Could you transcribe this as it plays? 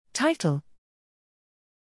Title: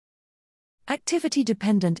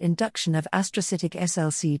 Activity-dependent induction of astrocytic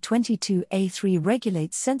Slc22a3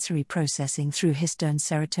 regulates sensory processing through histone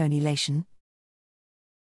serotonylation.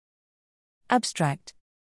 Abstract: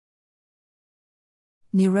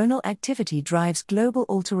 Neuronal activity drives global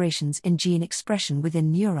alterations in gene expression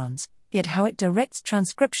within neurons, yet how it directs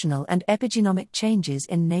transcriptional and epigenomic changes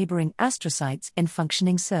in neighboring astrocytes in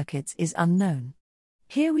functioning circuits is unknown.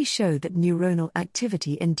 Here we show that neuronal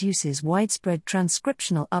activity induces widespread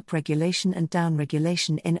transcriptional upregulation and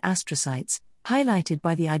downregulation in astrocytes, highlighted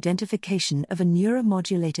by the identification of a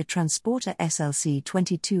neuromodulator transporter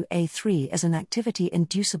Slc22a3 as an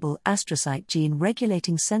activity-inducible astrocyte gene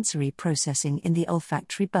regulating sensory processing in the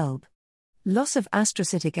olfactory bulb. Loss of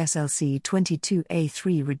astrocytic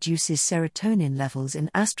Slc22a3 reduces serotonin levels in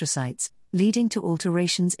astrocytes, leading to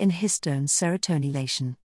alterations in histone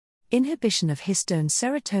serotonylation. Inhibition of histone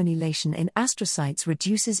serotonylation in astrocytes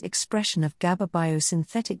reduces expression of GABA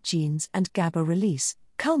biosynthetic genes and GABA release,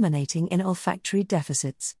 culminating in olfactory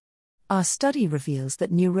deficits. Our study reveals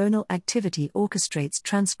that neuronal activity orchestrates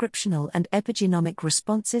transcriptional and epigenomic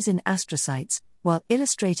responses in astrocytes, while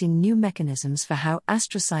illustrating new mechanisms for how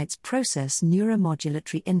astrocytes process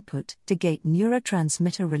neuromodulatory input to gate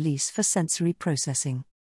neurotransmitter release for sensory processing.